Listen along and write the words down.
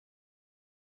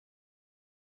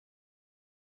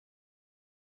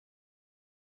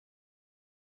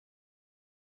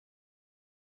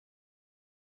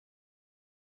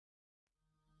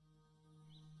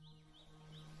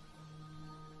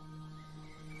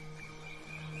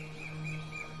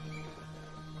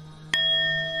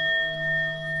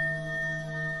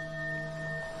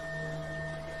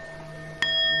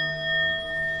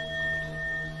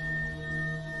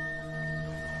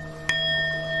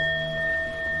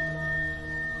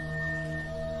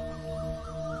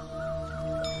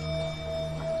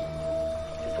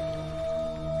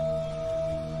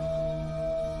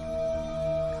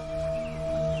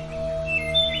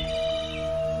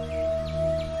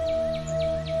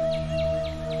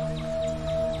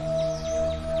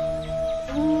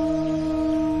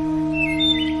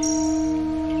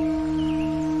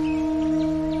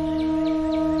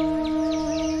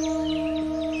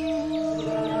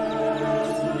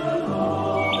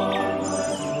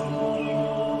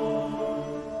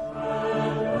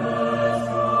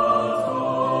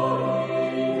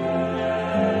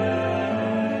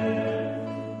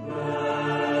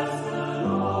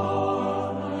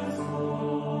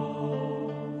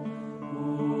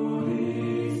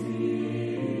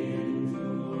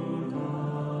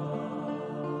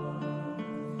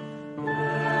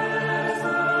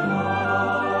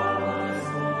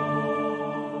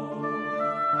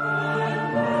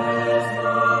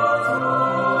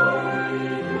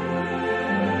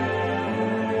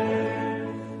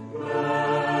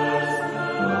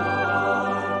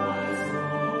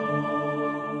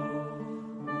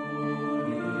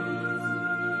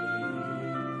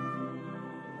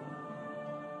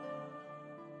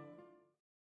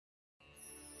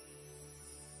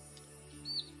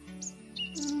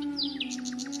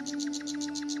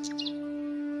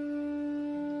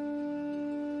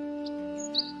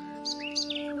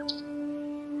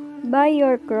By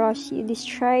your cross you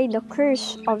destroy the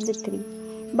curse of the tree.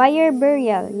 By your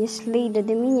burial you slay the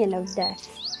dominion of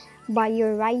death. By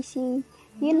your rising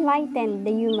you enlighten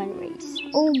the human race.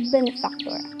 O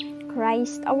benefactor,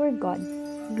 Christ our God,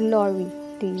 glory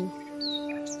to you.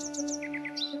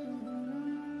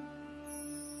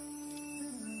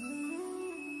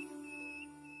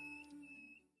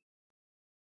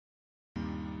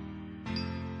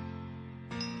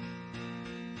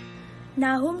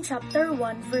 Nahum chapter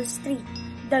 1 verse 3.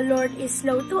 The Lord is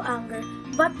slow to anger,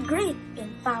 but great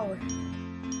in power.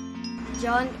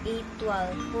 John 8:12.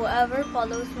 Whoever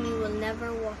follows me will never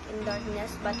walk in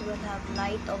darkness, but will have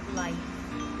light of life.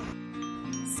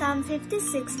 Psalm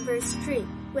 56 verse 3.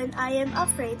 When I am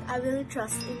afraid, I will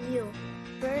trust in you.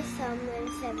 1 Samuel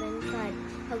 7:5.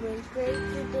 I will pray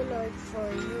to the Lord for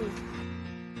you.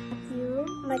 Matthew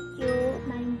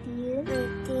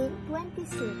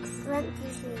 19:26.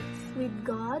 With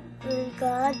God,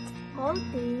 all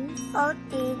things are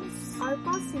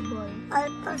possible.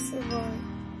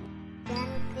 John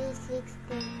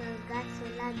 3:16. For God so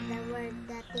loved the world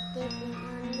that he gave his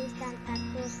only Son, that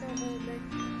whosoever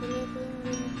believe in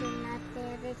him should not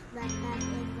perish but have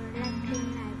everlasting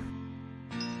life.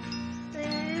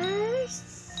 1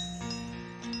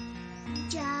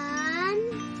 John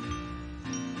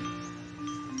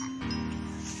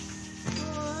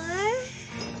 4:8.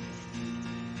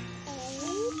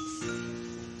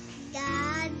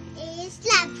 God is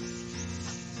love.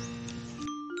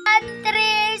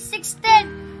 3:16.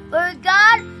 For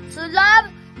God so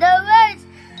loved the world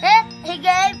that he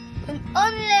gave his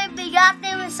only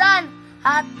begotten Son,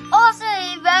 that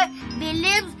whosoever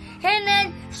believes in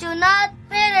him should not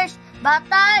perish, but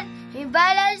have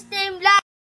everlasting life.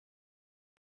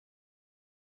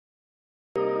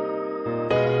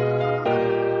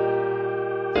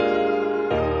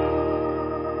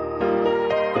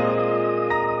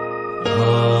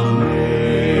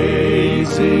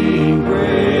 Amazing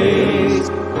grace,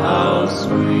 how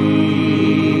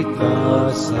sweet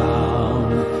the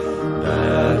sound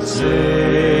that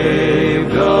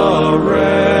saved a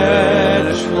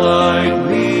wretch like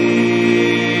me.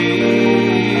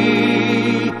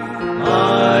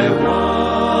 I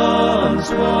once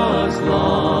was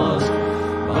lost,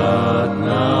 but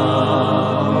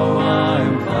now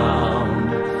I'm found.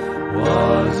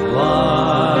 Was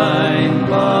blind,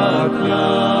 but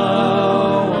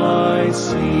now I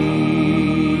see.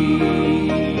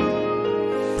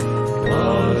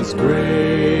 'Twas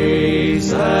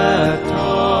grace that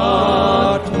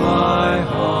taught my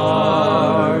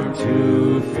heart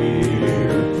to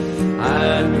fear,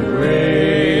 and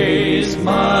grace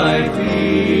my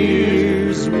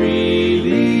fears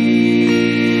relieved.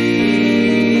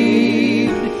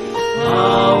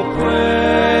 How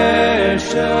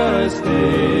precious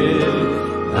did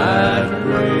that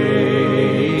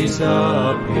grace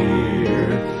appear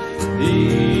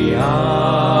the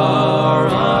hour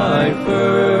I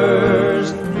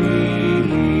first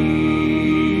believed.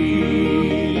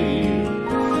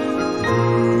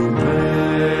 Through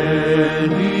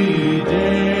many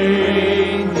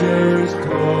dangers,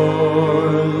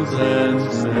 toils, and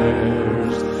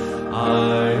snares, I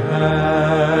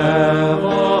have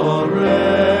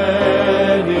already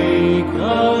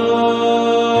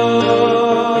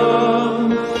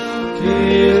come.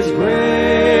 'Tis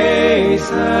grace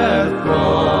hath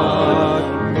brought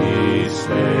me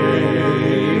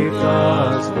safe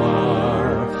thus far,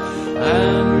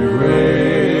 and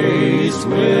grace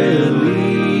will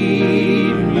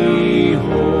lead me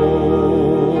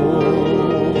home.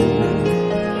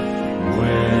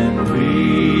 When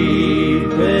we've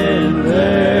been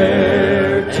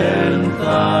there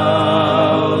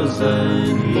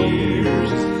 10,000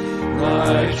 years,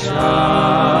 bright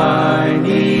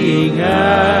shining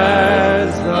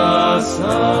as the sun,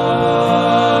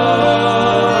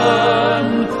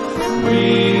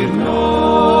 we've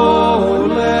no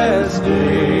less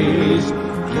days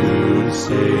to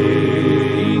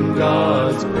sing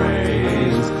God's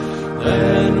praise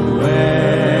than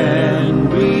when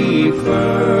we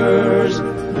first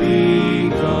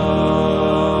begun.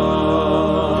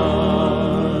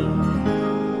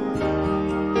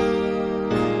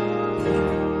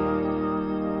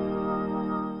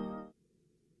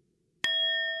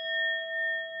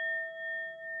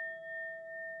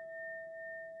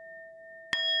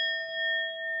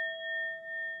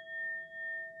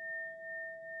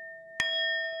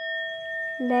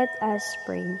 Let us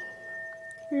pray.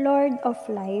 Lord of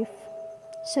life,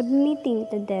 submitting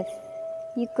to death,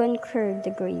 you conquered the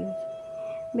grave.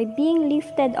 By being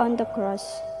lifted on the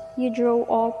cross, you draw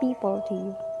all people to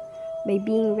you. By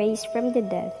being raised from the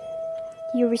dead,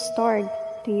 you restored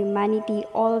to humanity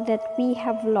all that we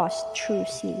have lost through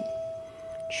sin.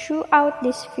 Throughout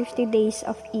these 50 days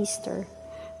of Easter,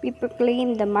 we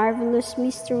proclaim the marvelous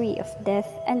mystery of death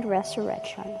and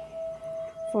resurrection.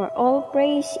 For all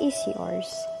praise is yours,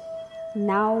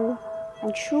 now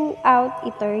and throughout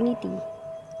eternity.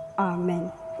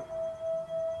 Amen.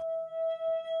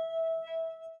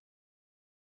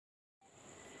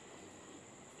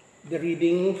 The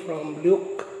reading from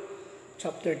Luke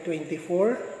chapter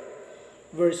 24,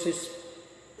 verses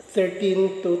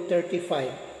 13 to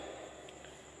 35.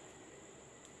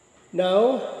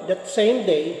 Now, that same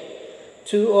day,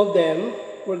 two of them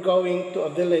were going to a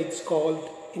village called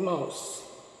Emmaus,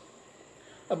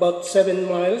 about 7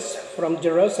 miles from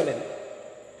Jerusalem.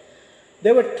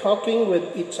 They were talking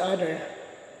with each other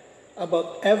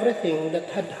about everything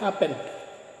that had happened.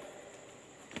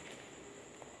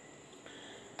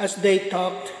 As they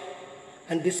talked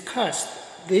and discussed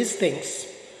these things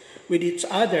with each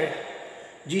other,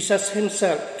 Jesus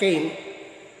himself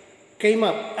came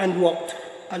up and walked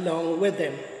along with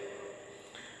them.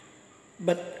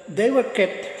 But they were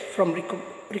kept from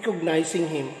recognizing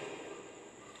him.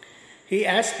 He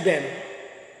asked them,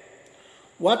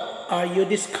 "What are you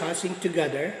discussing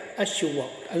together as you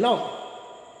walked along?"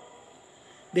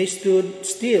 They stood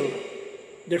still,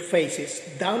 their faces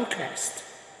downcast.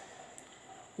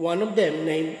 One of them,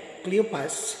 named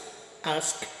Cleopas,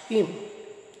 asked him,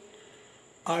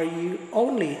 "Are you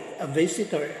only a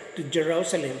visitor to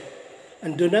Jerusalem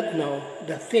and do not know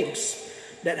the things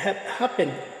that have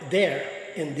happened there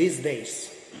in these days?"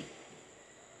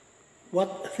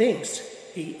 "What things?"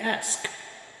 he asked.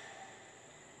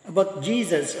 "About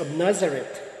Jesus of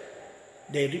Nazareth,"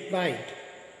 they replied.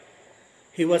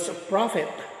 "He was a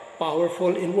prophet,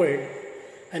 powerful in word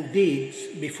and deeds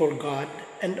before God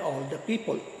and all the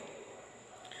people.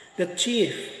 The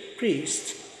chief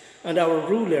priests and our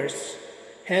rulers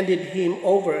handed him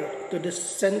over to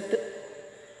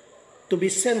be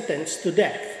sentenced to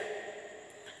death,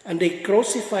 and they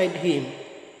crucified him.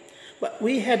 But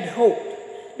we had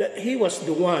hoped that he was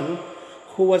the one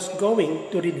who was going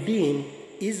to redeem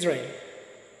Israel.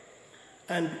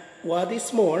 And what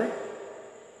is more,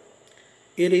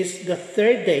 it is the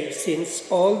 3rd day since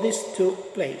all this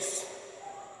took place.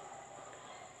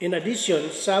 In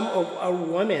addition, some of our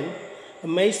women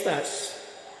amazed us.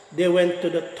 They went to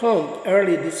the tomb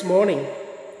early this morning,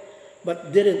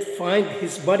 but didn't find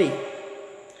his body.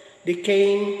 They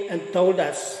came and told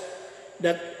us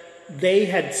that they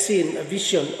had seen a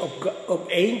vision of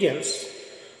angels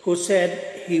who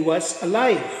said he was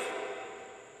alive."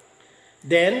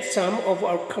 Then some of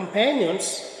our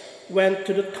companions went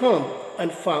to the tomb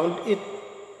and found it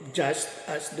just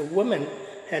as the woman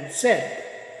had said,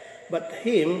 but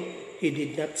him he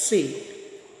did not see.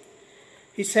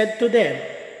 He said to them,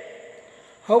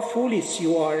 "How foolish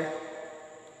you are,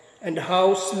 and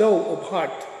how slow of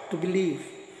heart to believe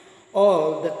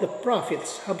all that the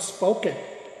prophets have spoken.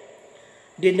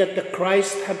 Did not the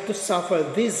Christ have to suffer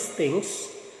these things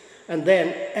and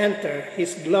then enter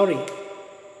his glory?"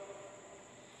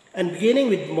 And beginning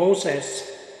with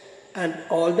Moses and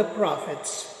all the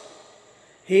prophets,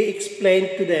 he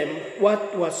explained to them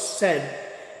what was said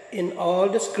in all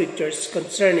the scriptures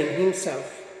concerning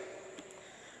himself.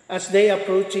 As they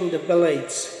approaching the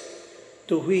village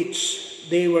to which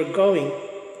they were going,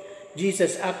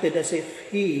 Jesus acted as if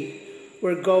he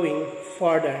were going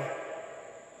farther.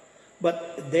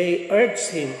 But they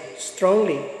urged him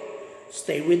strongly,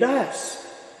 "Stay with us,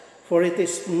 for it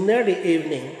is nearly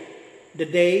evening. The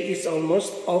day is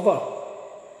almost over."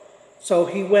 So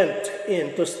he went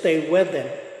in to stay with them.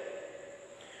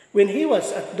 When he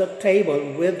was at the table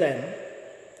with them,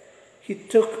 he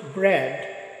took bread,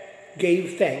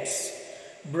 gave thanks,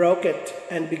 broke it,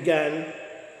 and began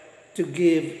to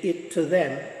give it to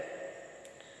them.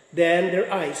 Then their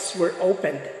eyes were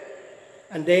opened,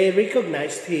 and they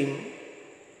recognized him,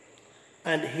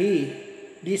 and he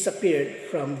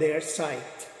disappeared from their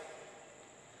sight.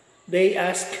 They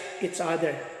asked each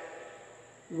other,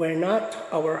 "Were not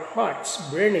our hearts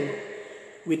burning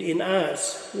within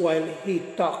us while he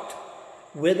talked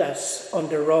with us on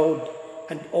the road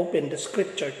and opened the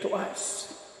scripture to us?"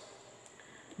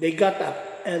 They got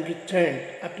up and returned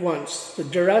at once to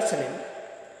Jerusalem.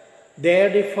 There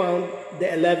they found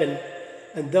the 11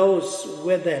 and those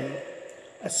with them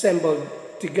assembled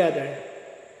together,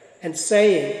 and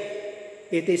saying,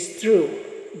 "It is true,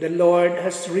 the Lord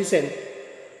has risen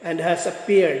and has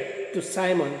appeared to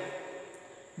Simon."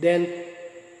 Then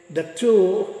the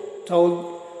two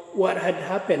told what had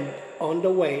happened on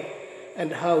the way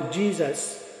and how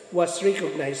Jesus was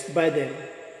recognized by them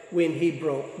when he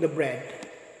broke the bread.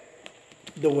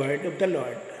 The word of the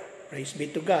Lord. Praise be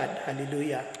to God.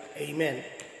 Hallelujah. Amen.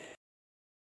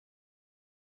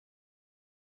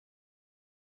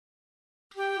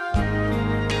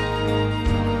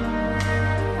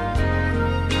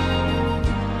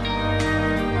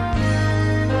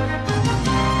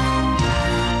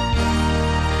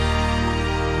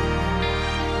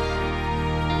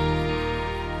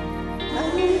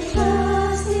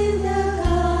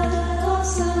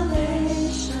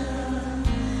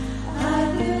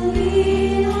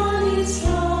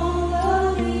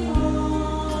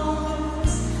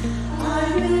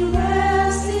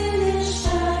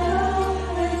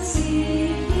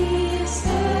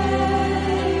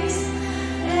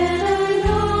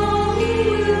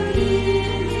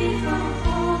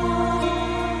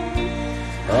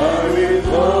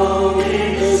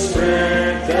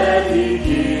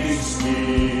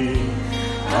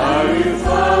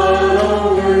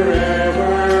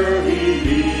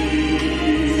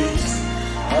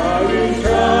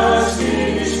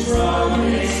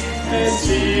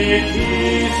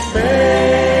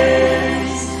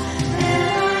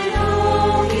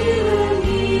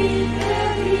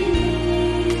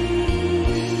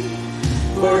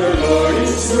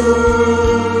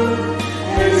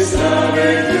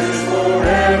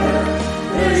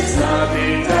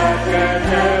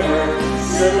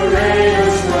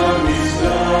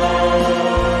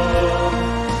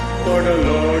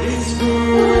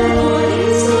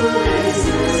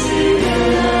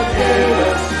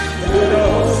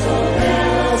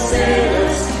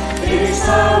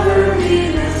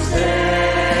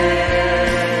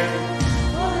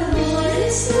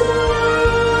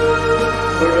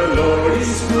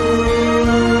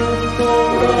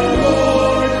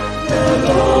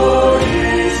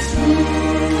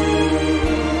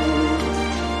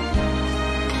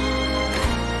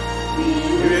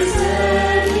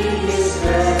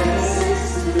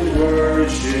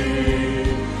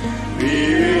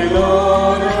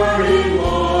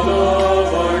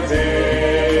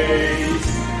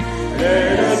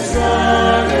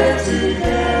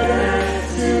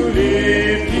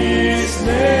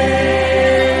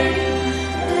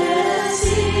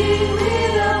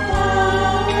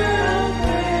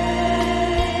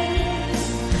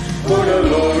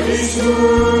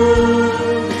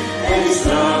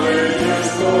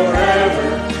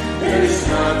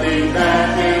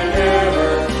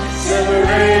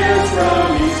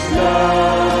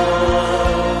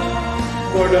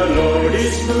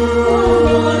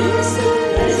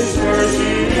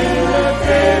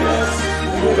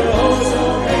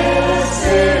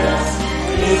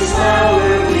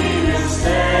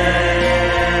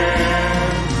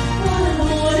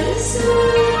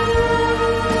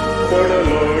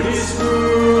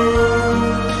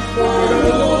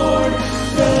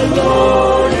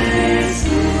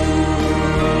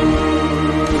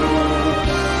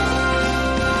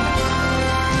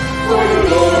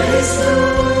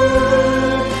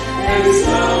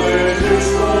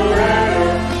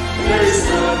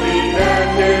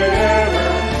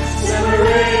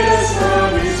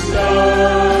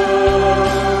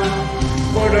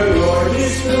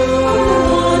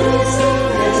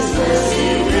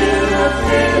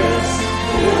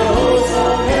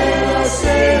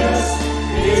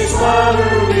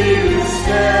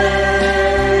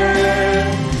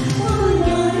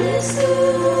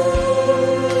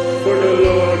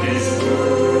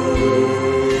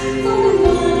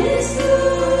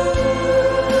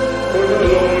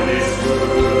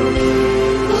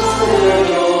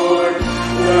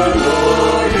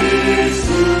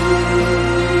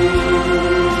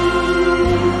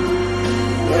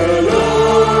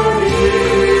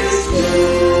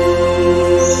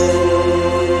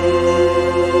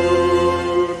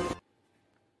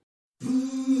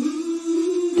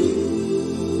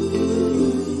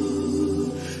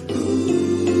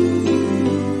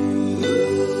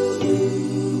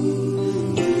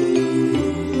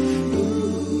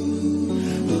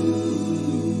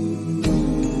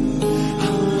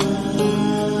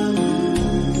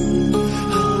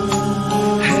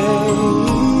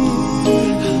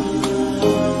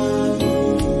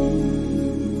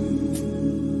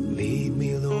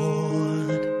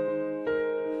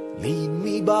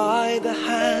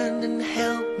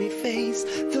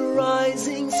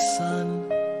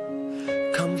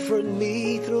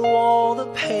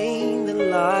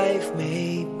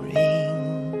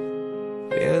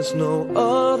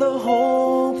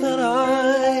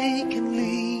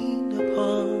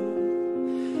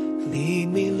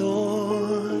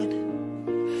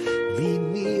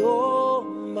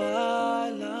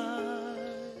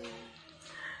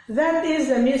 That is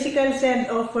the musical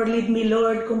send-off for Lead Me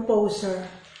Lord composer,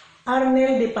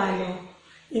 Arnel De Palo.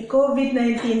 a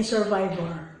COVID-19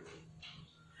 survivor.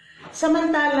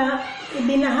 Samantala,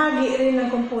 ibinahagi rin ng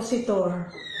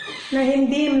kompositor na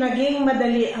hindi naging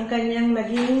madali ang kanyang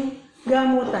naging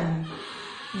gamutan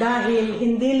dahil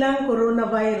hindi lang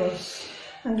coronavirus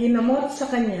ang ginamot sa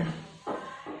kanya.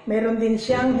 Meron din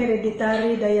siyang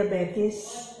hereditary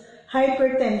diabetes,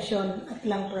 hypertension at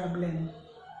lung problem.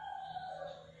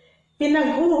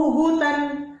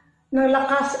 Pinaghuhugutan ng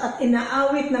lakas at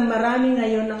inaawit ng marami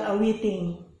ngayon ang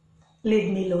awiting,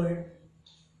 Lead Me, Lord.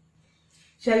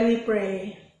 Shall we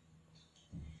pray?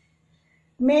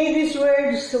 May these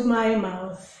words of my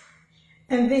mouth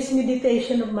and this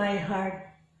meditation of my heart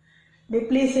be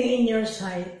pleasing in your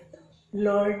sight,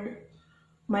 Lord,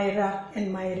 my rock and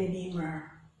my redeemer.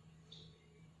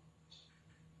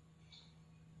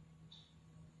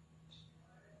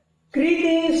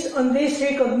 Greetings on this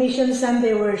Recognition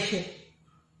Sunday worship.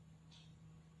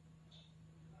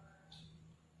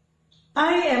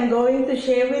 I am going to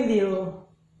share with you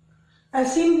a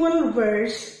simple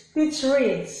verse which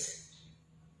reads,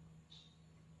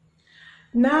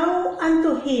 Now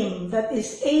unto him that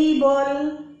is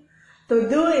able to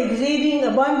do exceeding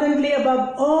abundantly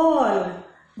above all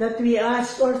that we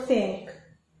ask or think,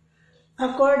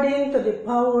 according to the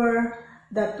power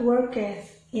that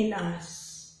worketh in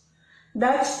us.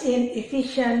 That's in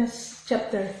Ephesians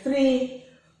chapter 3,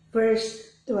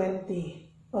 verse 20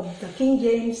 of the King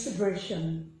James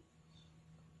Version.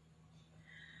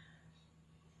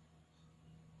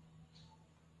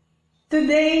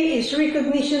 Today is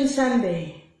Recognition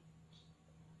Sunday.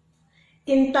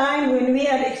 In time when we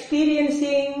are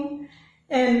experiencing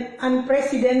an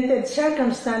unprecedented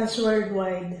circumstance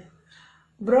worldwide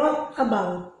brought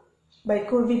about by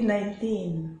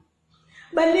COVID-19.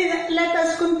 But let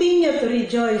us continue to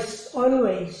rejoice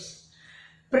always,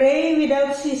 pray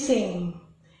without ceasing,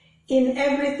 in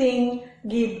everything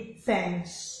give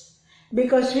thanks,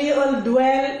 because we all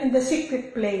dwell in the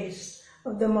secret place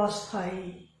of the Most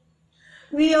High.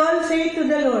 We all say to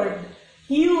the Lord,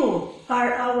 You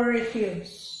are our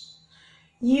refuge,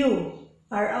 You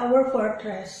are our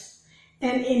fortress,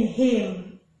 and in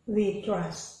Him we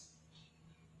trust.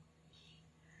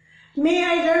 May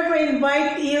I therefore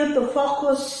invite you to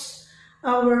focus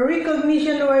our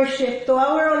recognition worship to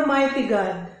our Almighty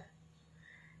God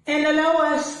and allow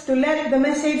us to let the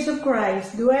message of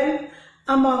Christ dwell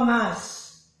among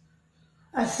us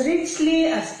as richly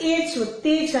as each would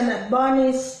teach and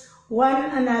admonish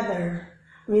one another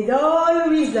with all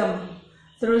wisdom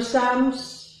through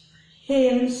psalms,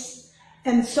 hymns,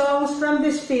 and songs from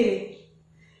the Spirit,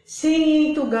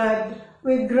 singing to God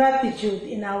with gratitude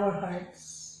in our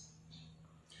hearts.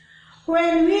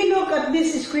 When we look at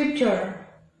this scripture,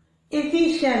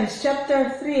 Ephesians chapter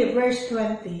 3, verse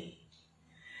 20,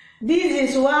 this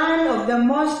is one of the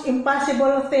most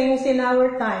impossible things in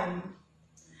our time,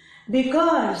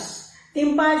 because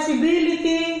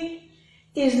impossibility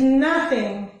is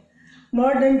nothing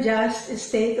more than just a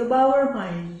state of our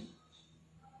mind.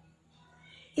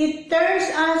 It turns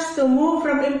us to move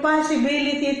from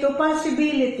impossibility to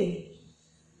possibility.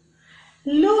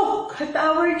 Look at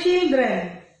our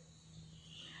children.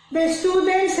 The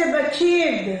students have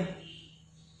achieved,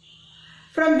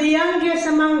 from the youngest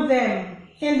among them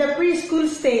in the preschool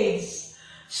stage,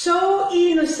 so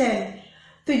innocent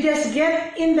to just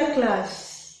get in the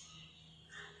class,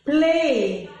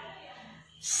 play,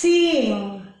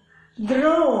 sing,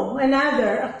 draw, and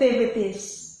other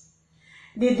activities.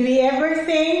 Did we ever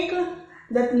think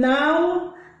that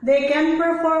now they can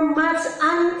perform much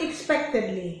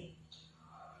unexpectedly?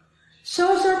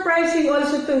 So surprising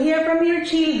also to hear from your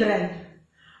children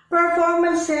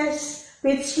performances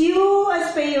which you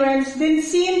as parents didn't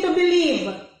seem to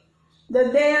believe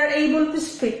that they are able to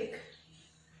speak,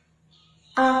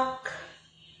 act,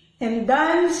 and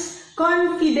dance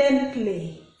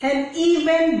confidently, and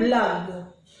even blog.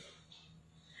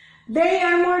 They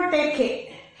are more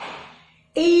techy,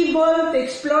 able to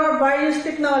explore various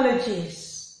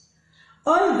technologies,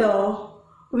 although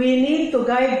we need to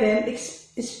guide them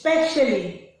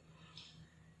especially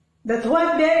that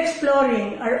what they're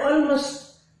exploring are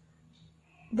almost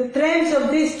the trends of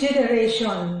this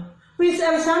generation, which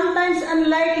are sometimes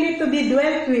unlikely to be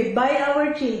dwelt with by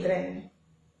our children.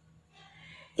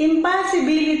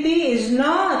 Impossibility is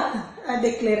not a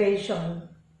declaration.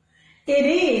 It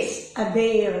is a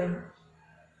dare.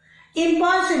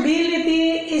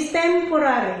 Impossibility is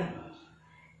temporary.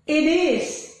 It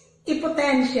is a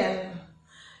potential.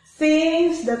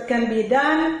 Things that can be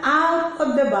done out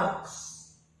of the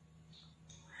box.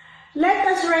 Let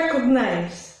us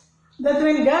recognize that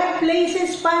when God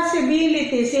places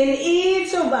possibilities in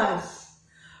each of us,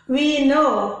 we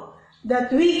know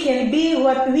that we can be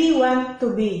what we want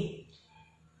to be.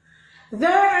 There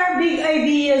are big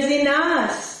ideas in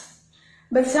us,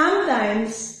 but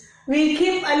sometimes we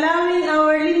keep allowing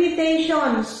our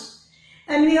limitations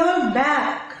and we hold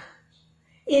back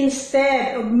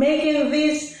instead of making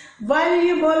these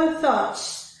valuable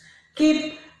thoughts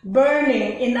keep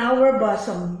burning in our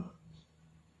bosom.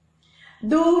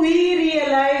 Do we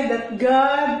realize that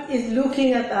God is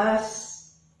looking at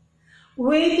us,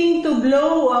 waiting to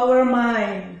blow our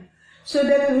mind so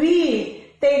that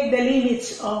we take the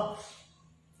limits off?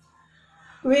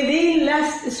 Within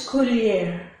last school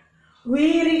year,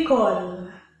 we recall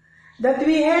that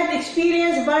we had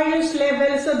experienced various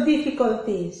levels of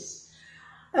difficulties,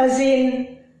 as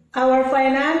in our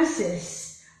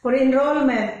finances for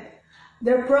enrollment,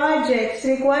 their projects,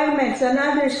 requirements, and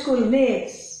other school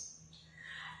needs.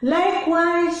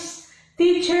 Likewise,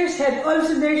 teachers had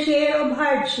also their share of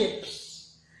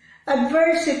hardships,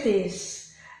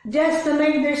 adversities, just to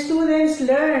make their students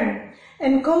learn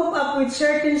and cope up with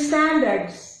certain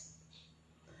standards.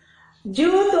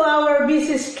 Due to our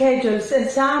busy schedules and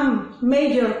some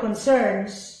major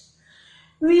concerns,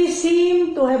 we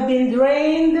seem to have been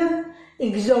drained,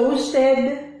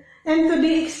 exhausted, and to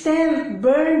the extent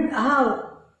burned out.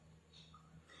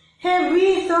 Have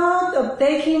we thought of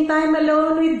taking time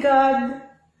alone with God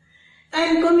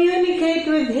and communicate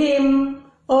with Him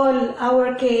all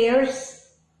our cares?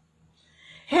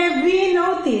 Have we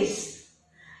noticed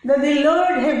that the Lord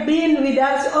has been with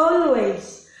us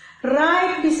always,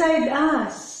 right beside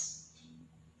us?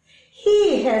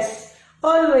 He has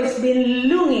always been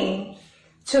longing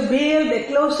to build a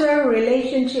closer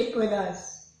relationship with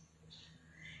us,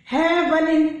 have an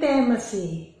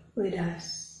intimacy with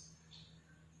us.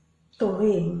 To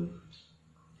Him.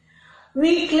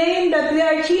 We claim that we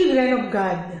are children of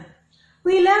God.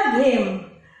 We love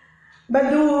Him. But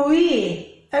do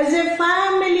we, as a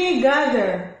family,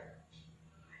 gather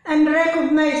and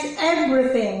recognize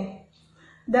everything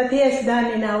that He has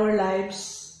done in our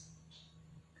lives?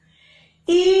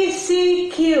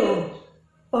 ECQ,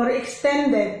 or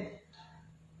Extended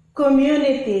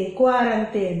Community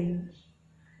Quarantine,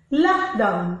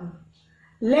 lockdown,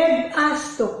 led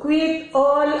us to quit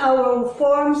all our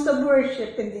forms of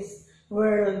worship in this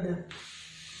world.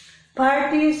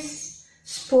 Parties,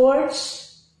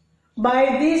 sports,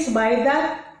 buy this, buy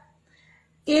that,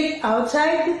 eat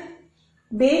outside,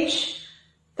 beach,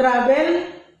 travel,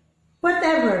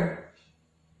 whatever.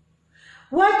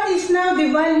 What is now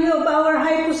the value of our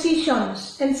high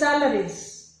positions and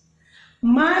salaries?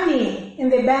 Money in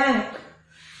the bank,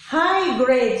 high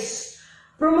grades,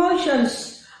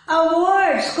 promotions,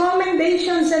 awards,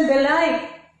 commendations, and the like.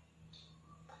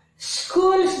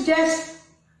 Schools just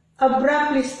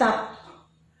abruptly stopped,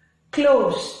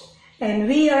 closed, and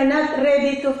we are not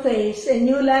ready to face a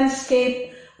new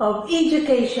landscape of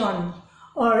education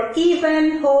or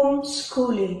even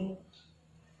homeschooling.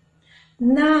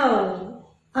 Now,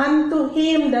 unto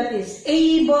Him that is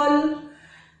able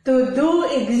to do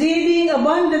exceeding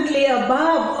abundantly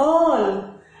above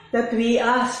all that we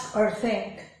ask or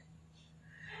think.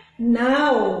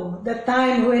 Now, the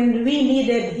time when we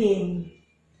needed Him,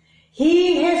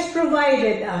 He has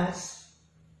provided us.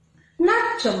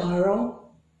 Not tomorrow,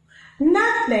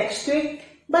 not next week,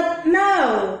 but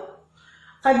now,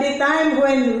 at the time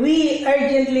when we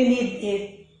urgently need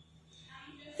it.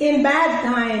 In bad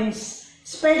times,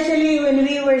 especially when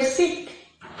we were sick,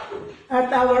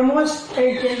 at our most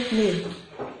urgent need.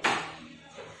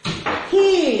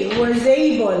 He was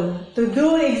able to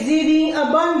do exceeding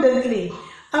abundantly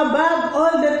above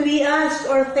all that we ask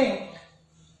or think.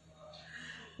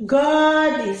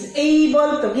 God is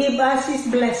able to give us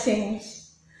His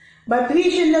blessings, but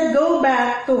we should not go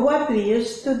back to what we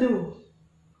used to do.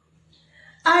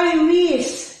 I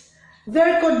wish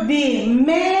there could be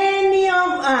many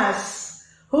of us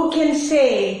who can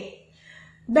say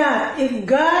that if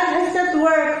God has not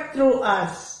worked through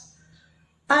us,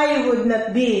 I would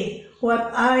not be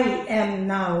what I am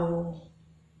now.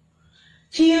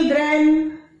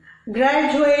 Children,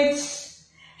 graduates,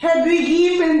 have we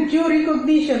given due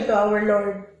recognition to our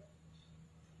Lord?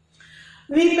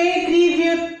 We pay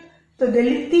tribute to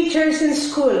the teachers in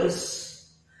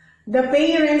schools, the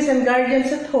parents and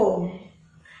guardians at home,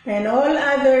 and all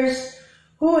others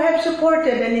who have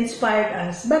supported and inspired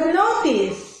us. But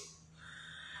notice,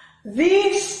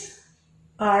 these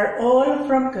are all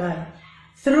from God,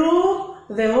 through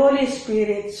the Holy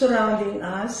Spirit surrounding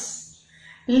us,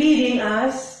 leading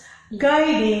us,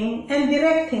 guiding, and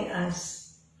directing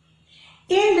us.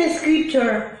 In the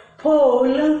scripture,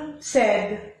 Paul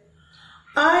said,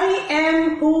 I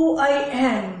am who I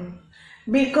am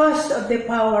because of the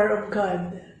power of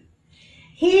God.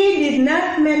 He did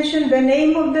not mention the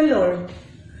name of the Lord,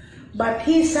 but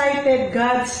he cited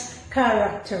God's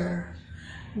character.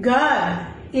 God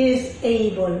is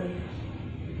able.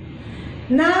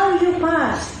 Now you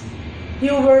passed.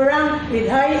 You were ranked with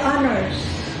high honors.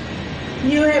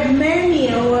 You have many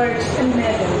awards and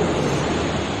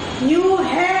medals. You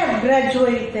have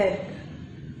graduated.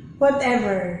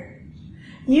 Whatever.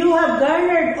 You have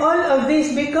garnered all of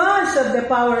this because of the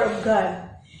power of God.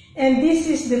 And this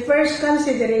is the first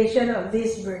consideration of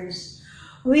this verse.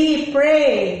 We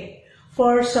pray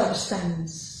for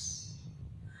substance.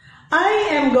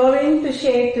 I am going to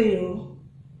share to you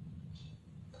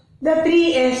the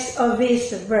 3 S of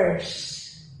this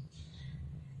verse.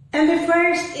 And the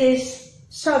first is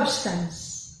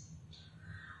substance.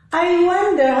 I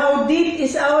wonder how deep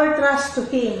is our trust to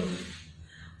Him,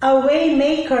 a way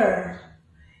maker,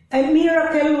 a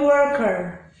miracle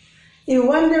worker, a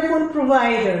wonderful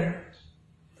provider.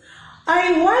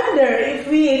 I wonder if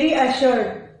we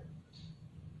reassured,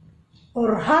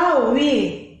 or how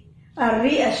we are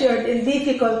reassured in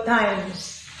difficult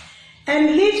times,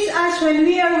 and lifts us when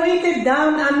we are weighted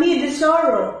down amid the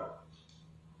sorrow,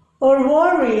 or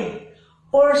worry,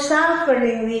 or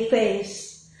suffering we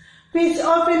face, which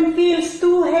often feels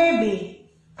too heavy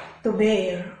to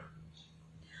bear.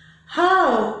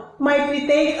 How might we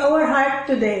take our heart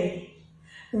today,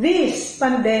 this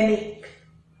pandemic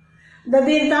that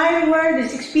the entire world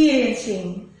is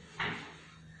experiencing?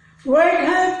 World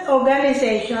Health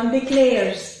Organization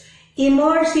declares a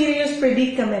more serious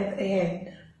predicament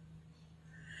ahead.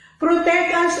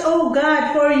 Protect us, O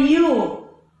God, for you.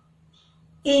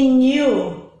 In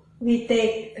you we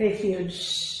take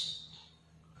refuge.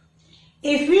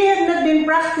 If we have not been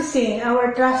practicing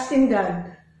our trust in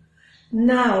God,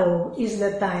 now is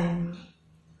the time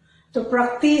to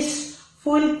practice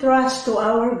full trust to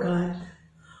our God,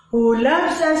 who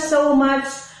loves us so much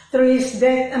through His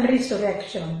death and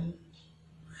resurrection.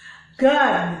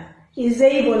 God is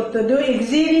able to do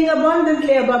exceeding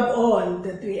abundantly above all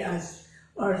that we ask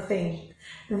or think.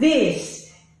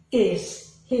 This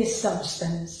is His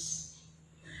substance.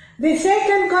 The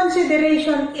second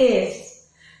consideration is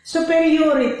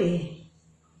superiority.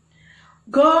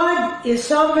 God is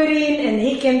sovereign and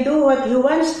He can do what He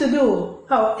wants to do,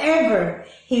 however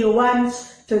He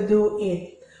wants to do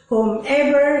it,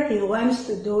 whomever He wants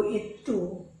to do it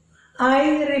to.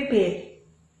 I repeat,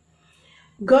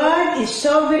 God is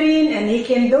sovereign and He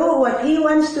can do what He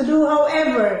wants to do,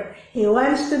 however He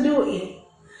wants to do it,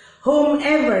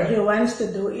 whomever He wants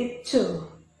to do it to.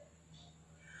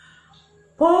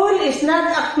 Paul is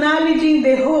not acknowledging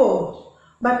the who,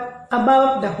 but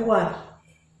about the what.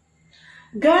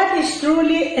 God is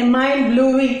truly a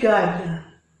mind-blowing God,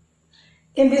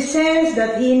 in the sense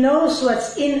that He knows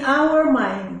what's in our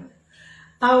mind,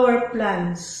 our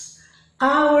plans,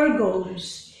 our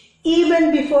goals,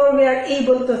 even before we are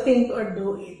able to think or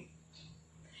do it.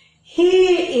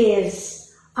 He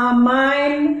is a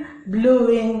mind-blowing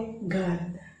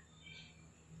God.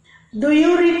 Do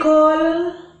you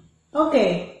recall?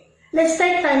 Okay, let's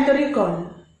take time to recall.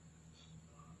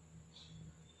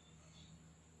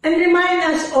 And remind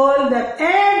us all that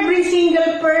every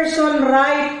single person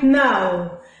right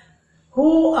now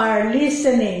who are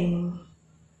listening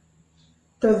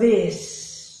to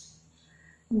this,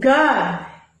 God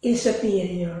is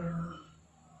superior.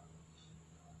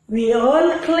 We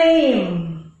all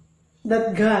claim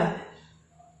that God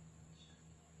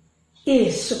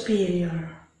is superior.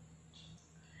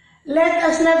 Let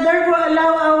us not therefore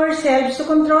allow ourselves to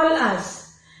control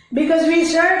us, because we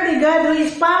serve a God who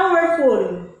is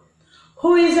powerful,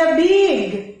 who is a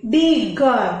big, big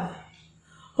God,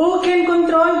 who can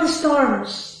control the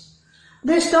storms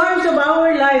of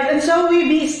our life, and so we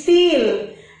be still,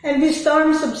 and the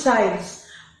storm subsides,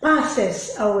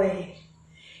 passes away.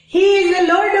 He is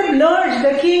the Lord of Lords,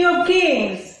 the King of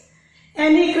Kings,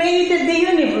 and He created the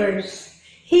universe.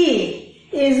 He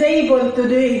is able to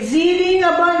do exceeding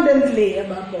abundantly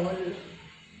above all.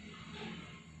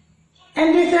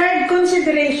 And the third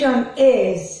consideration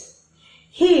is,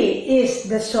 He is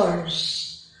the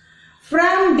source.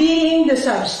 From being the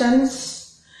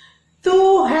substance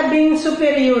to having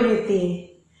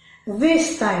superiority,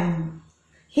 this time,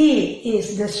 He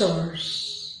is the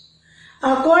source.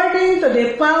 According to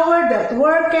the power that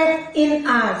worketh in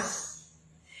us,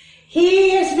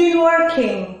 He has been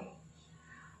working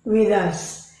with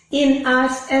us, in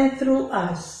us and through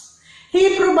us.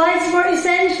 He provides for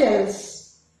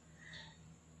essentials,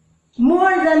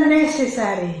 more than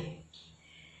necessary.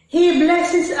 He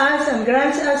blesses us and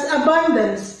grants us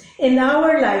abundance in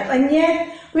our life, and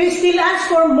yet we still ask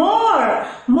for more,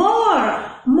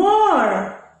 more,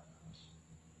 more.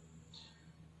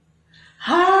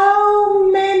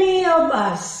 How many of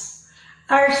us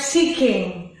are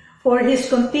seeking for His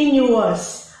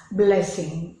continuous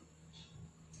blessing?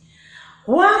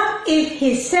 What if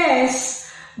He says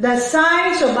the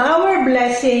size of our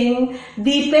blessing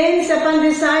depends upon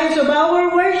the size of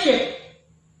our worship?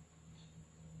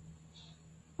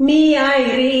 May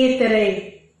I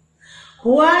reiterate,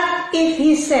 what if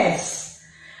He says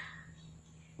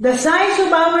the size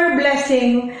of our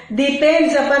blessing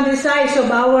depends upon the size of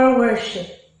our worship?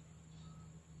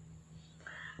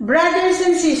 Brothers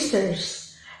and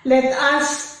sisters, let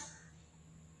us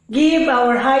give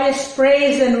our highest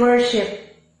praise and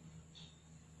worship,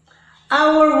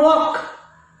 our walk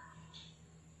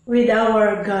with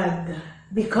our God,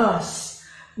 because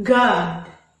God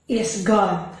is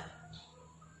God.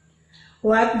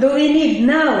 What do we need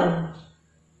now?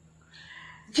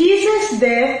 Jesus'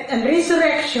 death and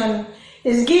resurrection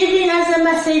is giving us a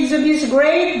message of His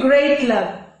great, great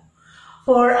love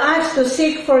for us to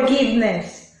seek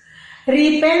forgiveness,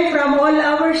 repent from all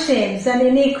our sins and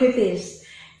iniquities,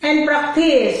 and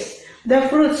practice the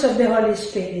fruits of the Holy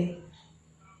Spirit.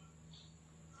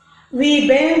 We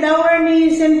bend our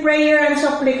knees in prayer and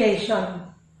supplication,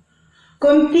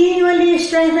 continually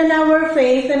strengthen our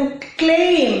faith and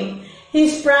claim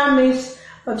His promise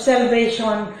of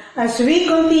salvation as we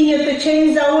continue to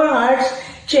change our hearts,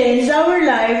 change our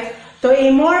life to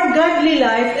a more godly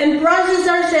life, and process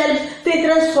ourselves to a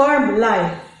transformed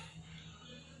life.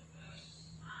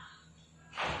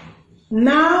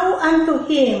 Now unto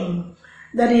Him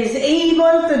that is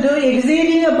able to do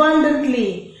exceeding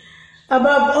abundantly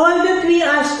above all that we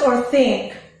ask or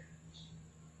think,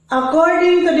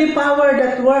 according to the power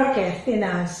that worketh in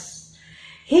us.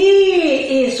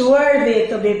 He is worthy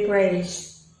to be praised.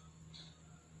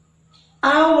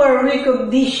 Our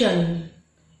recognition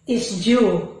is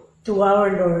due to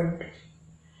our Lord,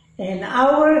 and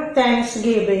our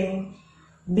thanksgiving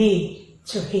be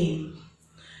to Him.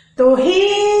 To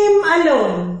Him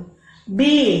alone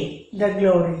be the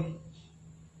glory.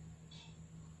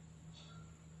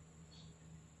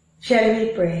 Shall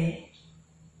we pray?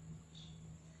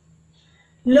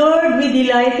 Lord, we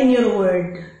delight in your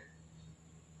word.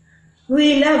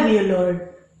 We love you,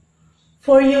 Lord,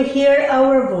 for you hear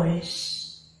our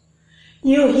voice.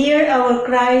 You hear our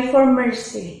cry for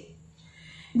mercy.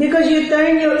 Because you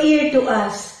turn your ear to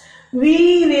us,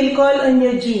 we will call on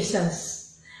you,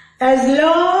 Jesus. As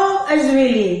long as we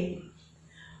live,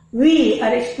 we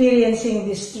are experiencing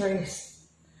distress.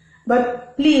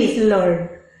 But please,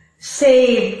 Lord,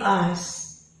 save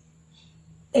us.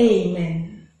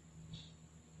 Amen.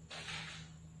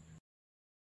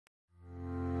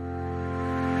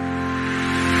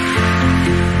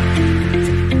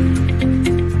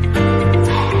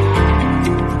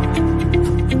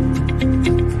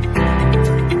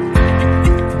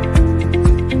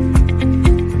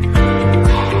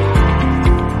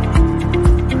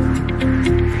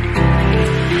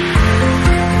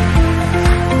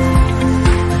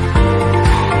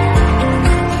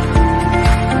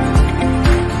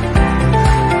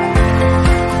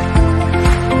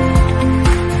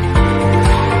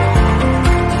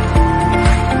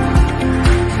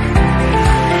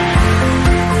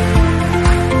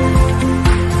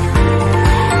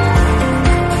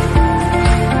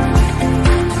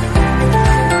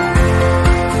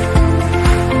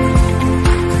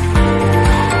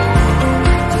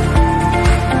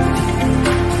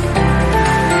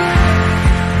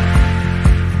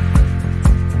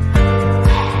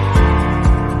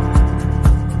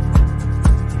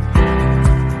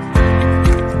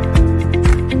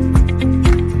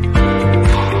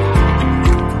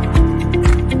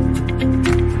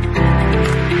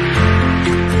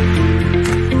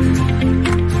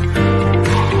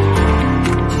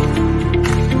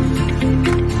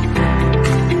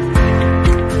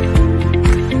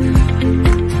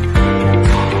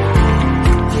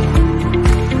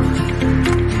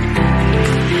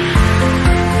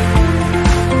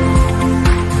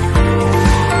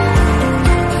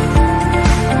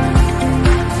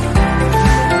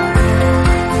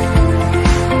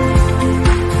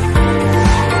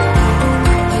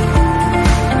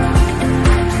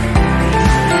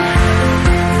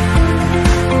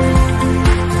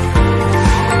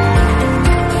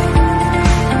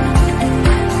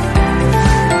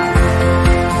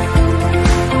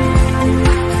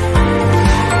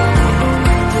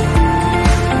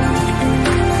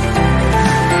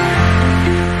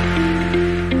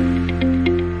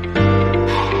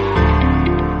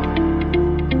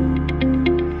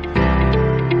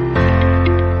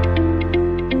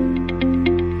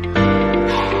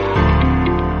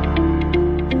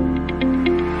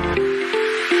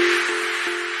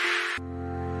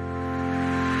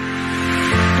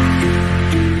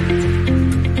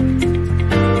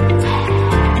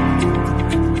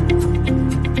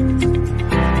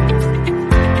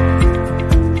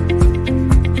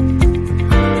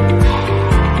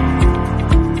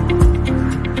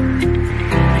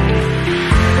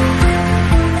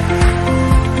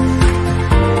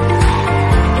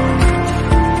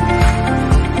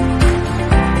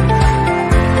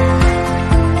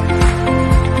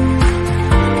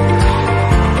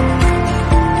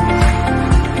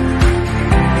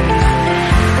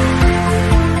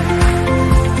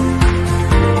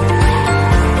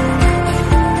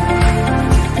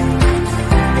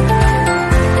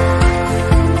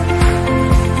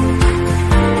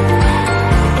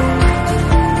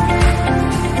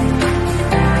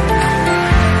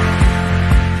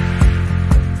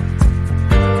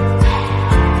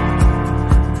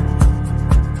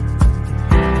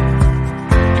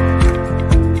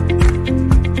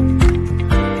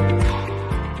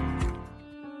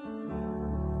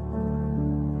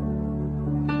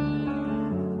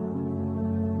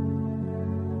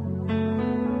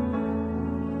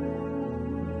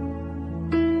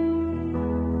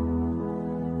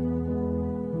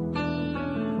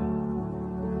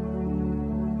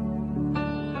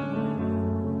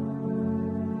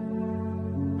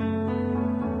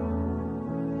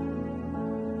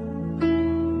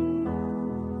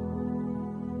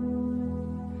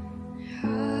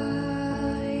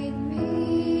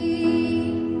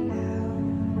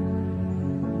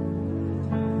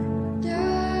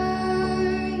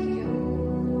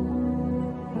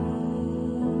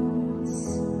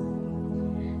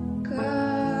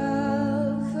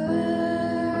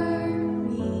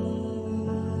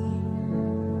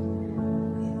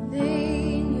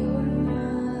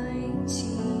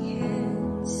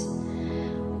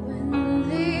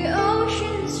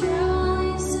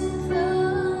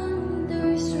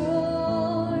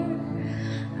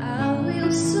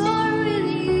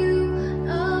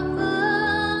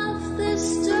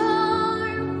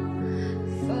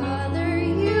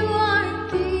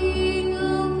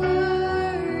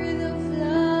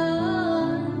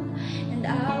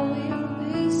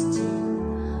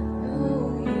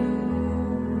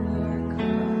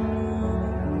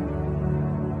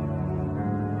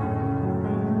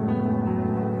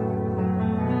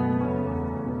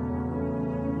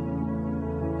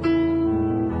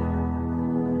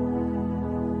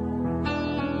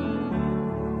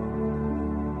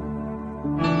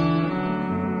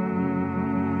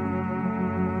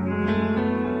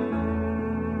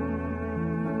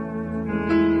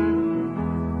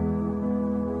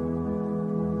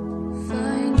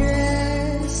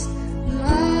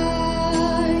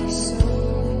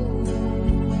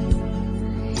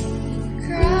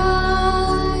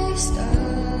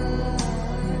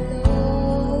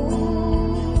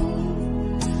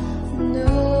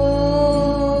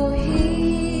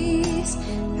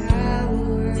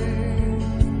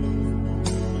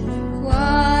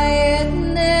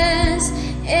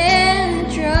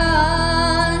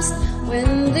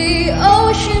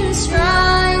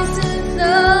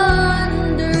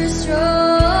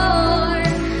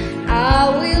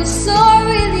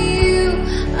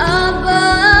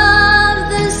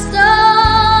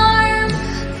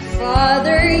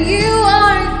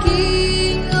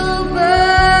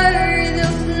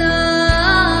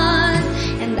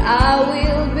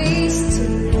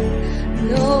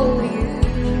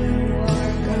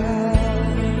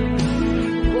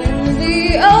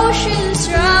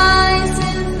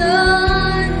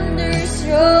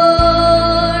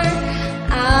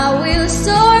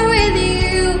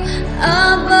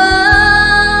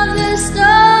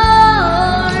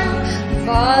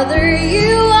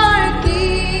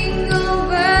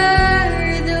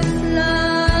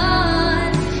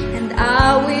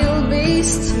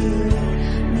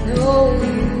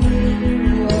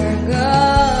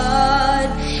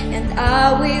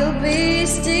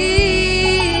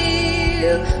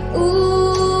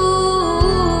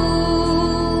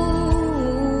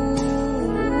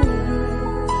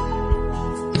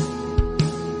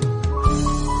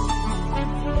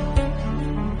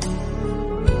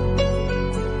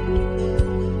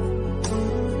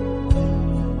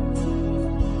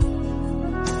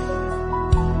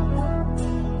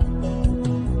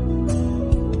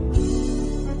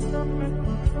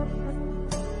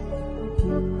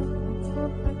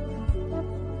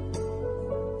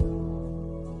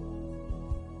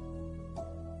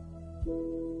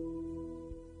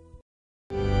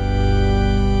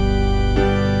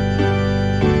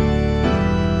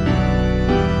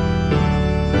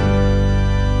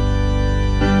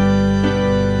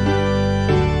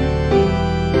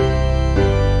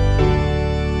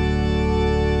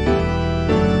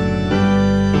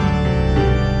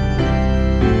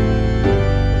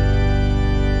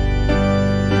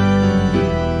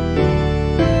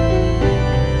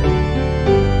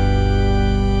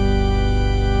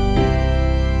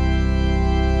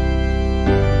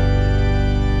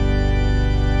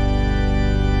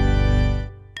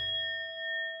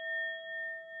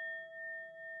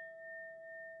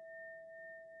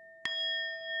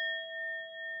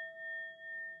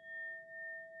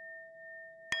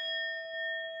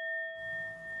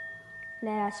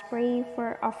 Let us pray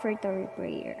for offertory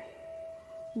prayer.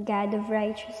 God of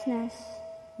righteousness,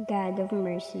 God of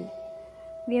mercy,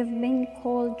 we have been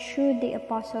called through the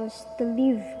apostles to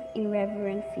live in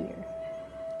reverent fear,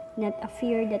 not a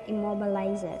fear that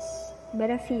immobilizes,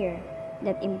 but a fear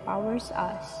that empowers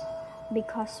us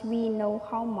because we know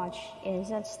how much is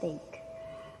at stake.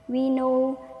 We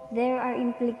know there are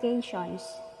implications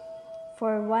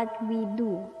for what we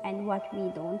do and what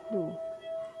we don't do.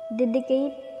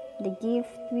 Dedicate the gift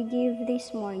we give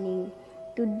this morning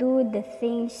to do the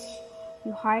things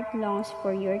your heart longs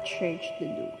for your church to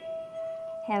do.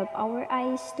 Help our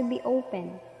eyes to be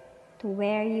open to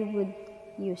where you would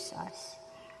use us.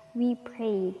 We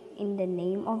pray in the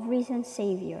name of risen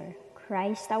Savior,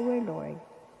 Christ our Lord.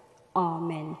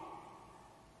 Amen.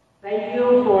 Thank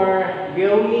you for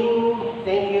viewing.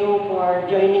 Thank you for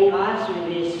joining us with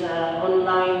this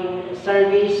online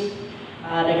service.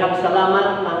 Daghang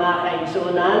salamat mga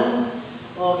kaigsunan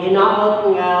o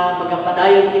hinaot nga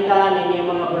magapadayon kita ninyo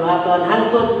mga buluhaton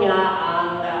hantod nga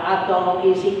ang atong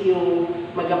ECQ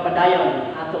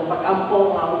magapadayon atong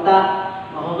pag-ampo nga unta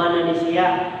mahumanan ni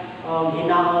siya o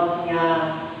hinaot nga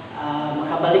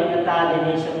makabalik na ta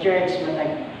dinhi sa church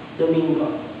matag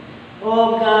Domingo.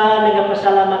 O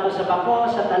nagapasalamat ko sa bako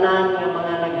sa tanan nga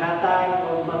mga naghatag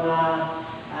o mga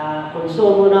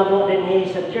konsumo na mo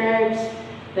dinhi sa church.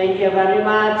 Thank you very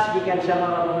much. Gikan sa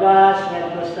mga bugas,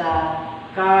 ngadto sa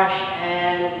cash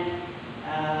and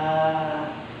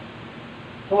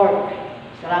pork.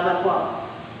 Salamat po.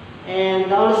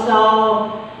 And also,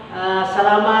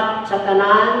 salamat sa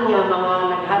tanan nga mga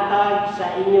naghatag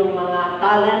sa inyong mga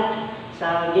talent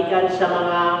sa gikan sa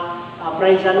mga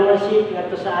praise and worship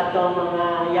ngadto sa atong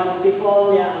mga young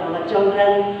people, mga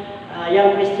children,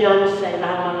 young Christians sa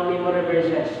ilang mga memory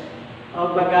verses.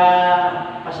 O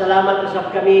pasalamat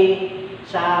usab kami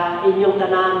sa inyong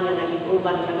tanan nga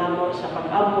naging-uban kanamo sa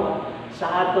pag-ampo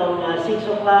sa atong 6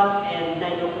 o'clock and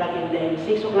 9 o'clock in the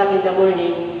 6 o'clock in the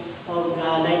morning o 9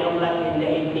 o'clock in the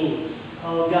evening.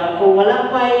 O kung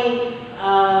wala pa'y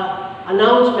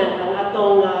announcement ang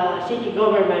atong city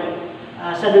government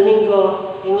sa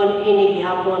Domingo, ingon ini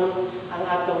gihapon ang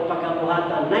atong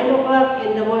pagkabuhatan. 9 o'clock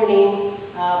in the morning,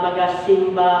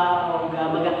 magasimba o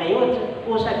magakayot.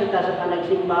 Usa kita sa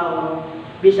panagsimba o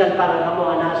bisan para kamo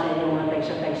ana sa inyong mga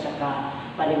tagsa-tagsa ka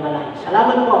panimalay.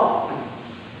 Salamat po.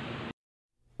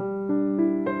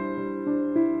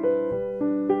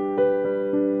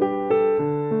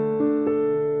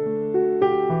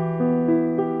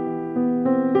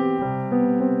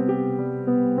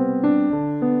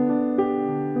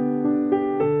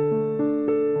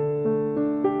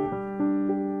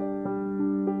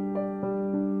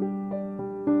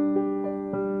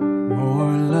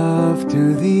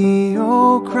 To thee,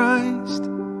 O Christ,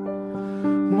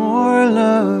 more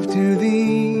love to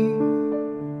thee.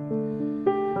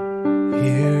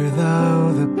 Hear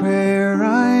thou the prayer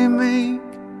I make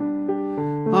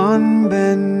on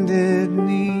bended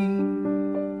knee.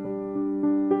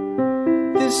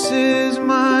 This is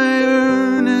my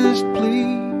earnest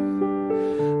plea,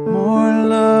 more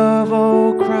love,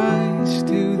 O Christ,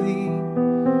 to thee,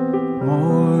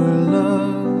 more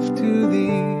love to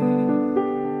thee.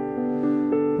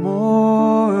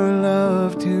 More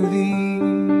love to thee,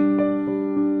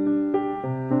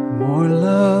 more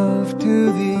love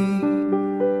to thee,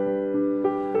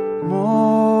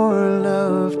 more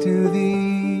love to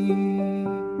thee.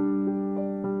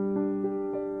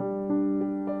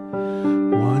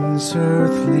 Once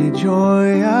earthly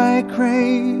joy I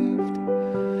craved,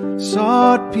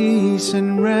 sought peace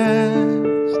and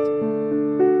rest.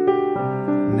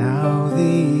 Now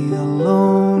thee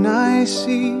alone I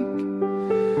seek,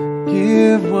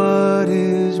 give what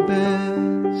is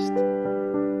best.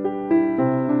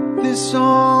 This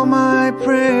all my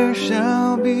prayer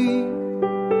shall be,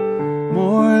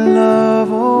 more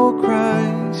love, O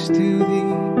Christ, to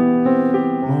thee,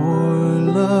 more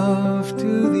love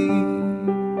to thee,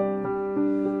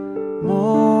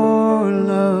 more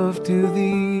love to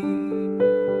thee,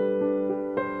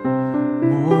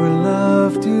 more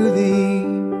love to thee,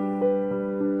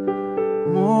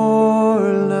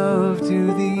 more love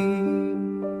to thee.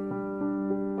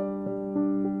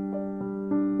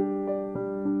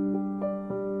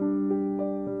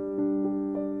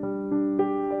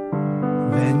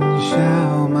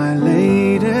 Shall my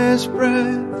latest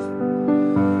breath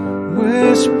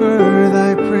whisper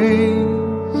thy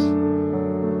praise?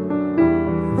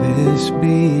 This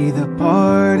be the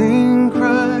parting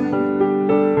cry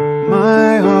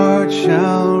my heart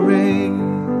shall raise.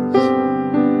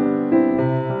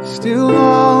 Still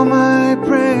all my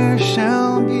prayers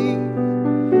shall be,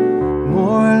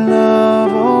 more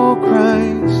love, O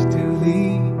Christ, to thee.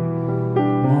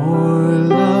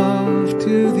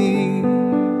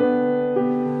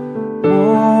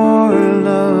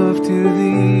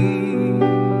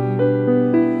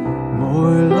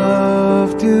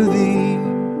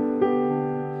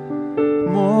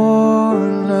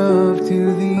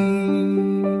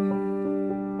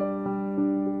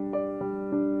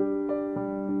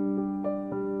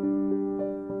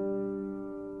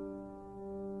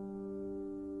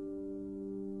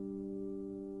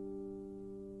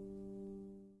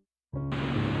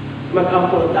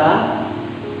 mag-ampo ta.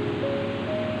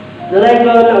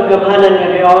 Nalaigon ang gamhanan nga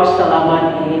Diyos,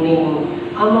 salamat ining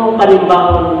among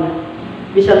panimbahon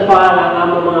bisan pa ang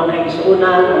among mga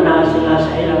kaigsuunan na sila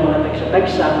sa ilang mga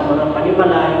tagsa-tagsa ang mga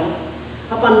panimalay.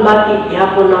 Apan bakit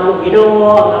ihapon namo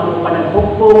Ginoo ang among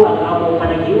panaghukpong, ang among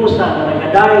panaghiusa na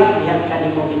nagaday diha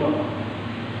kanimo Ginoo.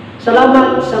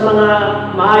 Salamat sa mga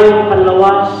maayong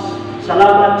panlawas,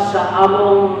 salamat sa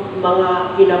among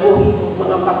mga kinabuhi o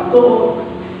mga pagtuo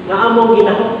nga among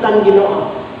ginahuptan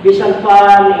Ginoo bisan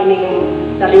pa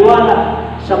niining taliwala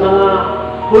sa mga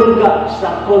hulga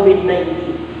sa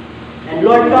COVID-19. And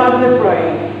Lord God, we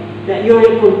pray that you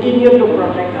will continue to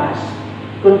protect us,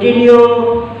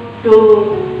 continue to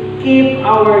keep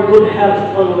our good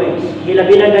health always.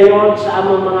 Hilabi na gayon sa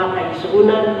among mga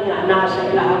kaigsuunan nga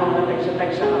nasa ilahang mga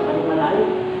tagsa-tagsa ka panimalay.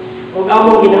 O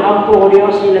among ginaampo o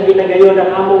Diyos, hilabi na gayon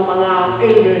ang among mga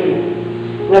elderly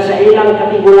nga sa ilang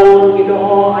katigulangon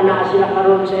Ginoo, ana sila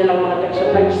karon sa ilang mga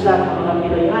tagsa-tagsa ka mga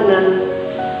Pinoyanan,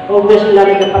 o nga sila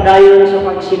nagapadayon sa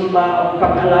pagsimba o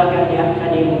pag-alaga diha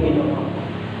kanimo Ginoo.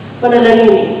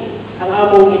 Panalangin ang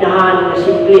among inahan na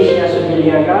Simplicia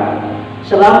Sumiliaga.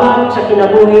 Salamat sa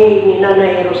kinabuhi ni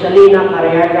Nanay Rosalina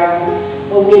Cariaga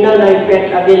o ni Nanay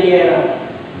Pet Avillera,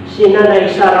 si Nanay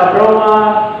Sara Broa,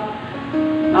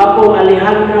 Apong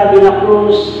Alejandra de la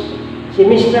Cruz, si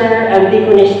Mr.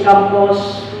 Anticonis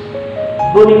Campos,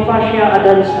 Bonifacia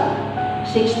Adanza,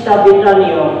 Sixta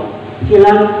Bitanio,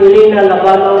 Helena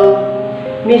Labanon,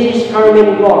 Mrs.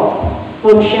 Carmen Go,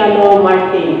 Ponciano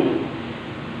Martin,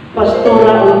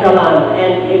 Pastora Untalan,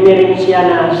 and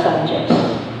Emerenciana Sanchez.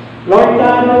 Lord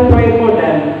God, we pray for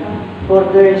them, for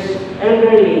their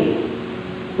elderly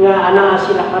nga ana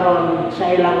sila karon sa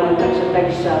ilang mga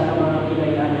tagsa-tagsa sa mga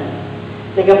Pinoyanan.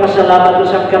 Nagapasalamat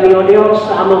usab kami o Dios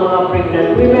sa among mga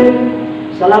pregnant women.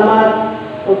 Salamat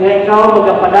ug nga ikaw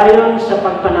magapadayon sa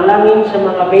pagpanalangin sa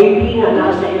mga baby nga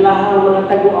nasa ilahang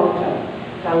mga tagu-angkan.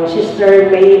 Kang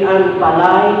Sister May Ann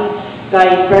Palay,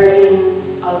 kay Perlin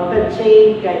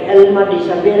Alpetse, kay Elma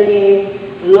Disabelle,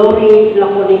 Lori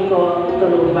Laconico,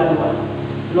 Tulungbanwan.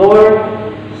 Lord,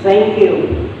 thank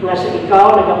you nga sa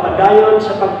ikaw nagapadayon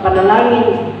sa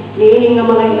pagpanalangin ni ining nga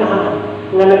mga inahan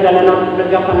nga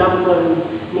nagapanampon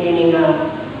ni ining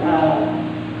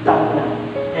takna.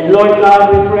 And Lord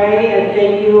God, we pray and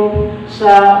thank you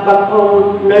sa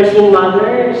bagong nursing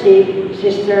mother, si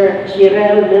Sister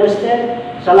Shirel Milstead.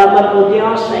 Salamat po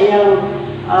Diyos sa iyang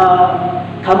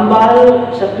kambal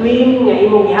sa tuwing nga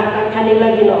imong gihatag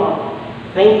kanila Ginoo.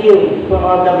 Thank you for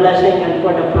all the blessing and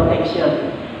for the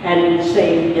protection and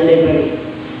safe delivery.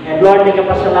 And Lord,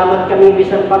 nagapasalamat kami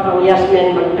bisan pa kang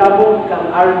Yasmin Magtabog, kang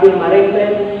R.B.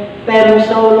 Maripel, Pem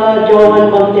Sola,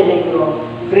 Joan Montenegro,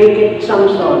 Cricket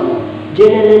Samson,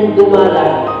 Jeneline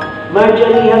Dumala,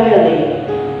 Marjorie Haveli,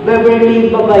 Beverly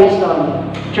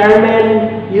Babayson, Charmen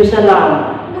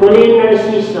Yusalam, Colleen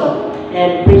Narciso,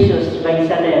 and Precious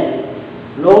Baisanel.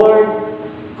 Lord,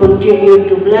 continue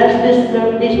to bless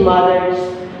these mothers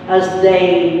as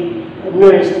they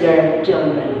nurse their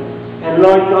children. And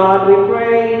Lord God, we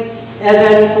pray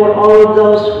even for all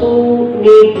those who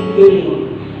need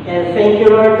healing. And thank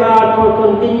you, Lord God, for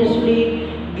continuously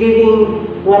giving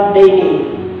what they need.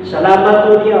 Salamat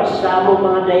o Diyos sa among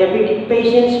mga diabetic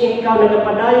patients nga ikaw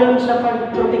nagapadayon sa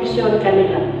pagproteksyon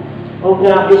kanila. O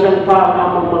nga, bisan pa ang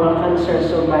among mga cancer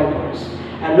survivors.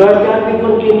 And Lord God, we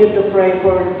continue to pray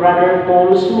for Brother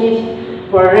Paul Smith,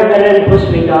 for Reverend Jose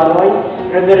Garoy,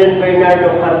 Reverend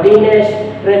Bernardo Cardines,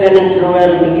 Reverend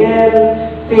Roel Miguel,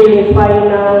 Philip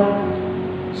Faina,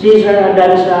 Cesar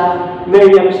Adanza,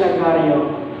 Miriam Sagario,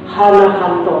 Hannah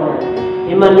Cantor,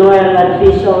 Emmanuel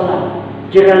Alfisola,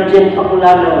 Geraldine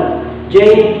Paculana,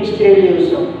 Jane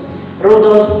Estrelioso,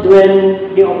 Rodolph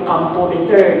Duen de Ocampo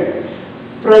III,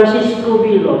 Francisco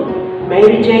Vilo,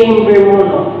 Mary Jane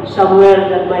Bermulo, Samuel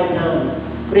Gadmainan,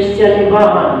 Christian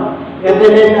Ibahan,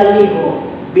 Evelyn Aligo,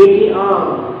 B.T.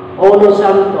 Ang, Ono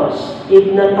Santos,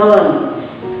 Ignatan,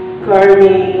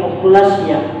 Carney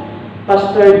Oclasia,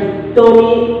 Pastor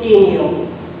Tony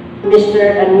Tinio, Mr.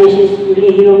 and Mrs.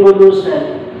 Eligio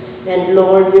Bulusan. And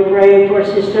Lord, we pray for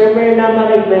Sister Myrna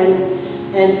Marigben,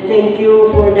 and thank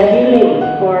you for the healing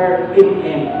for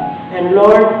him. And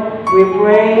Lord, we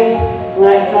pray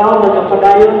nga ikaw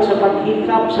magapadayon sa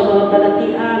paghikap sa mga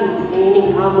balatian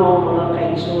ining amo mga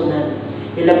kaigsunan.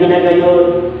 Ilabi na gayon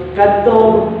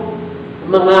kadtong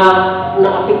mga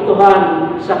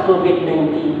naapektuhan sa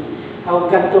COVID-19.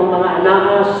 Ang kadtong mga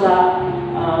anaa sa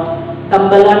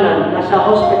tambalanan, nasa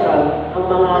hospital, ang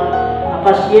mga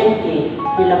pasyente,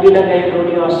 ilabi na gayon o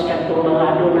Diyos kadtong mga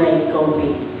adunay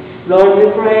COVID. Lord, we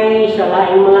pray sa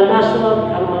laing mga nasod,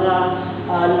 ang mga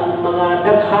mga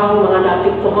daghang, mga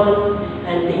naapektuhan,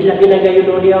 and hilabi na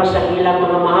gayon o Dios ang ilang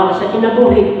mga mahal sa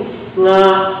kinabuhi nga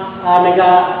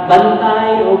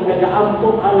nagabantay o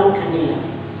nagaampo alang kanila.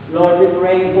 Lord, we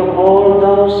pray for all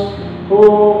those who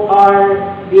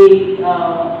are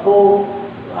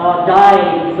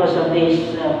died because of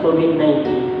this COVID-19.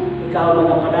 Ikaw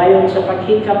magapadayon sa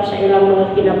paghikap sa ilang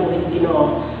mga kinabuhi,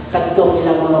 Ginoo, kadtong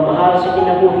ilang mga mahal sa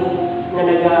kinabuhi nga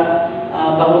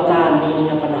nagabangutan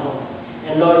ini nga panahon.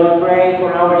 And Lord, we pray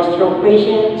for our stroke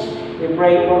patients. We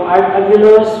pray for Art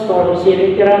Aguilos, for Jose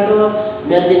Retirado,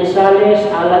 Meldin Sales,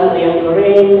 Alan Leon,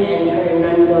 and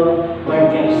Hernando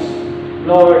Marquez.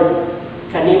 Lord,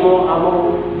 kanimo among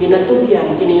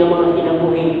ginatugyan kini nga mga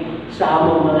kinabuhi sa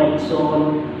among mga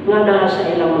igsoon nga naa sa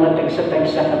ilang mga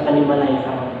tagsa-tagsa katanimalay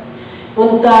karon.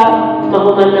 Unta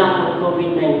mahuman na ang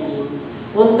COVID-19.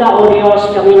 Unta o Dios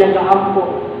kami nagaampo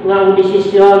nga ang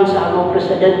desisyon sa among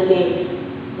presidente,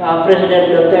 President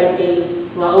Duterte,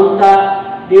 nga unta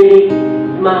dili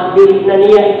na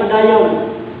niya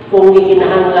ipadayon kung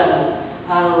gikinahanglan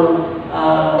ang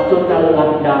total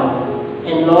lockdown.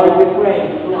 And Lord, we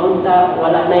pray nga unta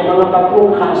wala na yung mga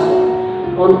pagpungkas,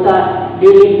 unta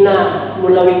dili na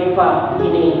mulawig pa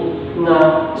ini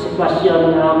nga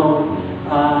sitwasyon nga among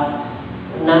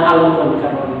naangkon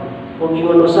karon. Kung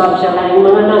ingon usab sa laing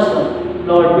mga nasod,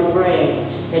 Lord, we pray.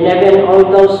 And even all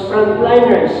those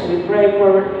frontliners, we pray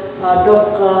for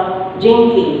Doc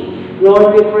Jinky.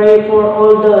 Lord, we pray for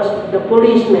all the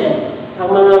policemen,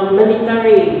 ang mga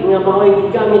military nga mao'y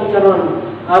gigamit karon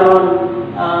aron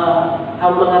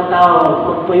ang mga tao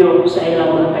magpuyo sa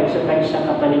ilang mga tagsa-tagsa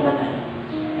kapanimatan.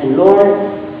 And Lord,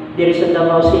 diri sa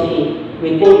Davao City,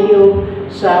 we thank you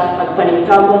sa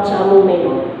pagpaningkamot sa among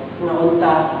mayor nga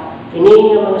unta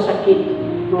kini nga mga sakit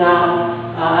nga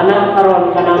anak karon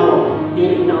kanamo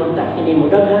dili na unta kini mo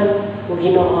daghan ug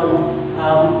Hinoon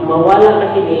mawala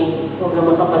na kini ug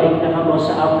makabalik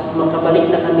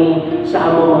na kami sa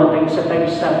among mga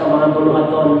tagsa-tagsa ka mga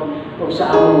buluhaton ug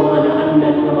sa among mga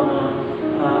naandan nga mga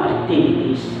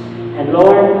activities. And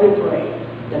Lord, we pray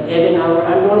that even our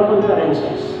annual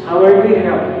conferences, our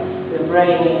rehab, we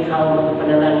pray nga ikaw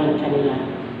magpanalangin kanila.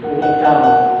 Kung ikaw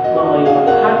mao'y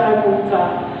maghatag ka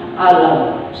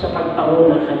alam sa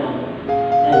pagpanguna ka namin.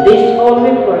 And this all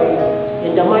we pray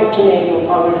in the mighty name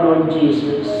of our Lord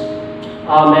Jesus.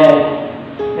 Amen.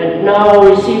 And now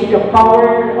receive the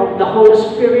power of the Holy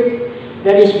Spirit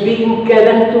that is being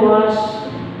given to us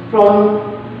from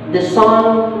the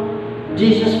Son,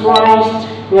 Jesus Christ,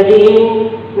 nga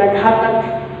diin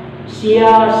naghatag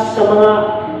siya sa mga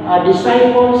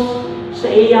disciples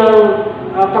sa iyang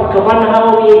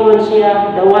pagkabanhaw, iingon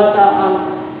siya, dawata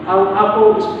ang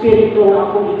akong espiritu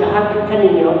nga akong igahatag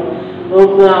kaninyo o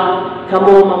nga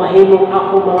kamo mamahimong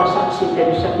akong mga saksi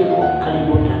sa tibuok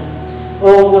kalibutan.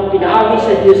 O nga pinaagi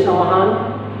sa Diyos Amahan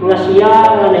nga siya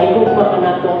nga nahigugma ka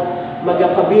nato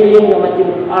magapabilin nga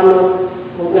matinuanon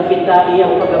o nga kita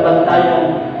iyang pagabantayan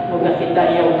o nga kita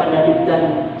iyang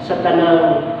panalipdan sa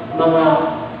tanang mga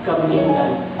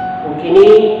kabuhingan. O kini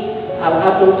ang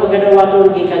atong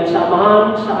pagadawaton gikan sa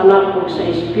Amahan, sa Anak ug sa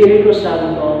Espiritu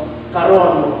Santo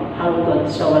karon hangtod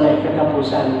sa walay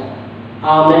katapusan.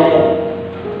 Amen.